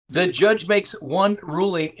The judge makes one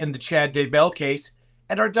ruling in the Chad Daybell case,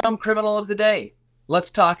 and our dumb criminal of the day.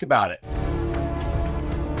 Let's talk about it.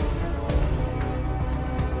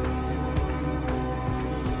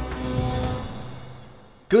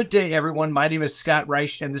 Good day, everyone. My name is Scott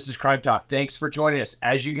Reich, and this is Crime Talk. Thanks for joining us.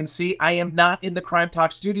 As you can see, I am not in the Crime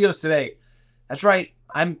Talk studios today. That's right.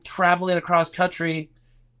 I'm traveling across country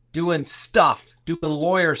doing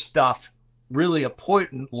lawyer stuff, really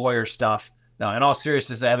important lawyer stuff. Now, in all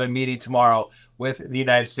seriousness, I have a meeting tomorrow with the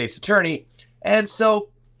United States Attorney. And so,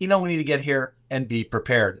 we need to get here and be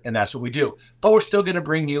prepared. And that's what we do. But we're still going to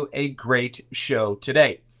bring you a great show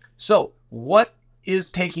today. So what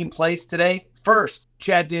is taking place today? First,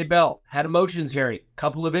 Chad Daybell had a motions hearing,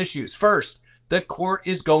 couple of issues. First, the court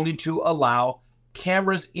is going to allow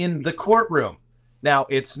cameras in the courtroom. Now,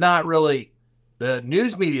 it's not really the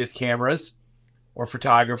news media's cameras or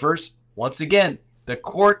photographers. Once again, the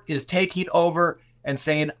court is taking over and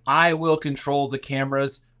saying, I will control the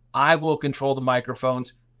cameras. I will control the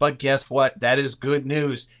microphones. But guess what? That is good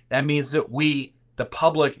news. That means that we, the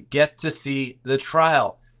public, get to see the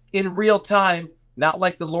trial in real time, not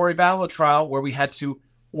like the Lori Vallow trial where we had to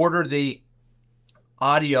order the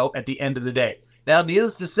audio at the end of the day. Now,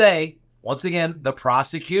 needless to say, once again, the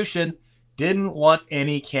prosecution didn't want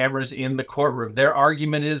any cameras in the courtroom. Their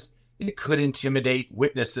argument is it could intimidate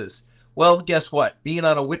witnesses. Well, guess what? Being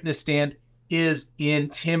on a witness stand is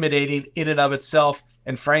intimidating in and of itself.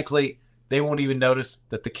 And frankly, they won't even notice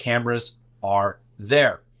that the cameras are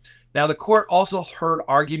there. Now, the court also heard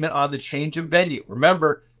argument on the change of venue.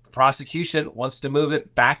 Remember, the prosecution wants to move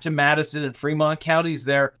it back to Madison and Fremont counties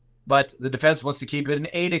there, but the defense wants to keep it in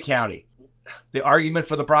Ada County. The argument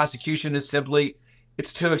for the prosecution is simply,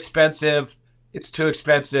 it's too expensive, it's too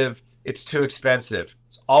expensive, it's too expensive.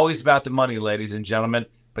 It's always about the money, ladies and gentlemen.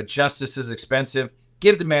 But justice is expensive.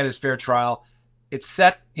 Give the man his fair trial. It's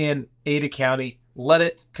set in Ada County. Let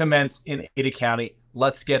it commence in Ada County.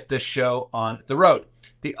 Let's get this show on the road.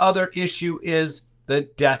 The other issue is the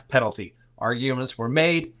death penalty. Arguments were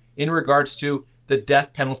made in regards to the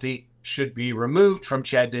death penalty should be removed from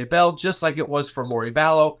Chad Daybell, just like it was for Lori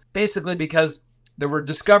Vallow, basically because there were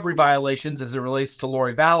discovery violations as it relates to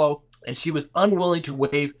Lori Vallow, and she was unwilling to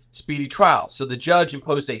waive speedy trial. So the judge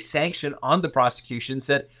imposed a sanction on the prosecution,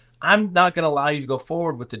 said, I'm not going to allow you to go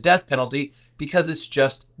forward with the death penalty because it's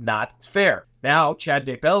just not fair. Now, Chad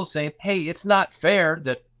Daybell is saying, hey, it's not fair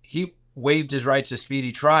that he waived his right to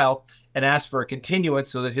speedy trial and asked for a continuance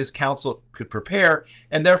so that his counsel could prepare,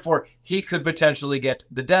 and therefore he could potentially get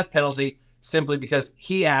the death penalty simply because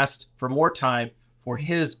he asked for more time for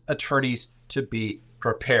his attorneys to be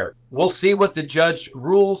prepared. We'll see what the judge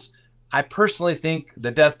rules. I personally think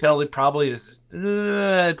the death penalty probably is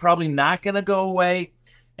probably not going to go away,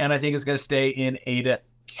 and I think it's going to stay in Ada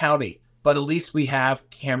County. But at least we have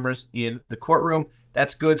cameras in the courtroom.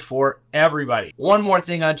 That's good for everybody. One more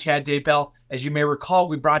thing on Chad Daybell. As you may recall,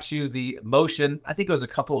 we brought you the motion, I think it was a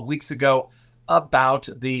couple of weeks ago, about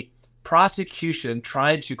the prosecution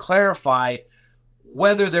trying to clarify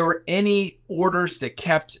whether there were any orders that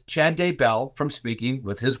kept Chad Daybell from speaking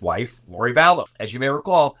with his wife, Lori Vallow. As you may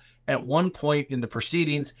recall, at one point in the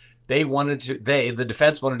proceedings, the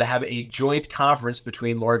defense wanted to have a joint conference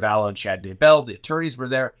between Lori Vallow and Chad Daybell. The attorneys were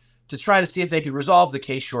there to try to see if they could resolve the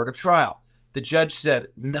case short of trial. The judge said,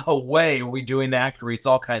 no way are we doing that. Creates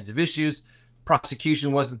all kinds of issues.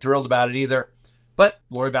 Prosecution wasn't thrilled about it either. But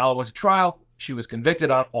Lori Vallow went to trial. She was convicted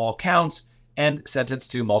on all counts and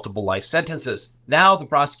sentenced to multiple life sentences. Now the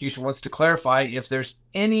prosecution wants to clarify if there's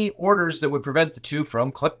any orders that would prevent the two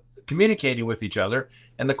from communicating with each other.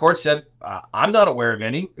 And the court said, I'm not aware of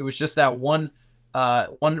any. It was just that one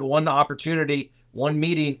opportunity, one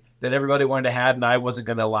meeting that everybody wanted to have, and I wasn't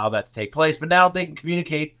going to allow that to take place. But now they can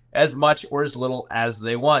communicate as much or as little as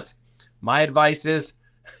they want. My advice is,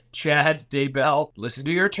 Chad Daybell, listen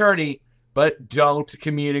to your attorney, but don't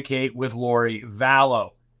communicate with Lori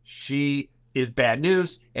Vallow. She is bad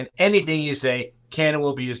news, and anything you say can and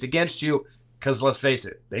will be used against you, because let's face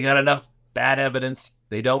it, they got enough bad evidence.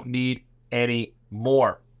 They don't need any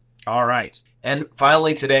more. All right. And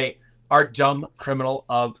finally today, our dumb criminal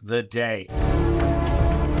of the day.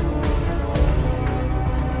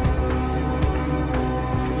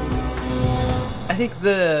 I think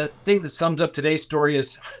the thing that sums up today's story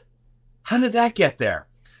is, how did that get there?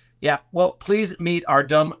 Yeah, well, please meet our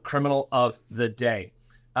dumb criminal of the day,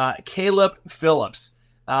 Caleb Phillips.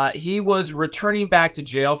 He was returning back to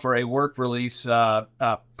jail for a work release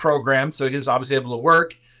program, so he was obviously able to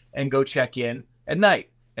work and go check in at night.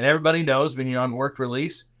 And everybody knows when you're on work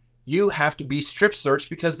release, you have to be strip searched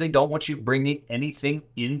because they don't want you bringing anything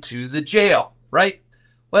into the jail, right?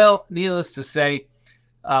 Well, needless to say,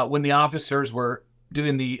 when the officers were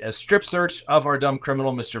doing the strip search of our dumb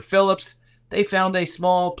criminal, Mr. Phillips, they found a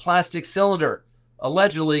small plastic cylinder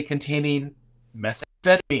allegedly containing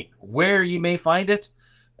methamphetamine. Where you may find it,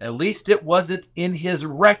 at least it wasn't in his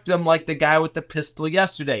rectum like the guy with the pistol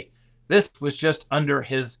yesterday. This was just under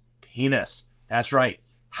his penis. That's right.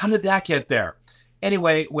 How did that get there?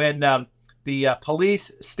 Anyway, when the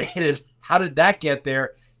police stated, how did that get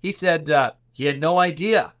there? He said he had no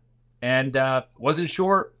idea and wasn't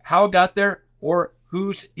sure how it got there or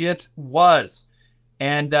whose it was.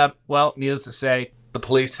 And, well, needless to say, the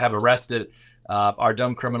police have arrested our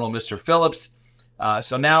dumb criminal, Mr. Phillips.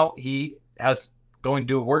 So now he has going to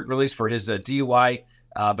do a work release for his DUI,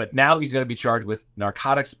 but now he's going to be charged with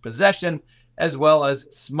narcotics possession as well as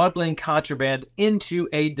smuggling contraband into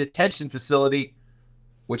a detention facility,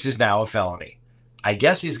 which is now a felony. I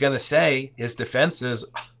guess he's going to say his defense is,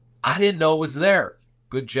 I didn't know it was there.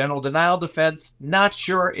 Good general denial defense. Not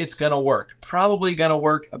sure it's going to work. Probably going to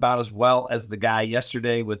work about as well as the guy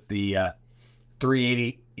yesterday with the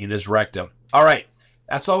 380 in his rectum. All right.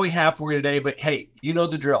 That's all we have for you today. But hey, you know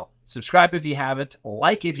the drill. Subscribe if you haven't.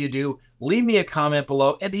 Like if you do. Leave me a comment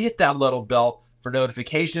below and hit that little bell for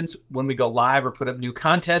notifications when we go live or put up new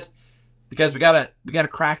content, because we gotta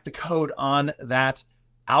crack the code on that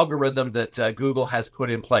algorithm that Google has put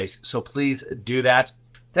in place. So please do that.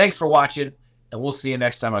 Thanks for watching, and we'll see you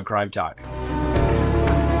next time on Crime Talk.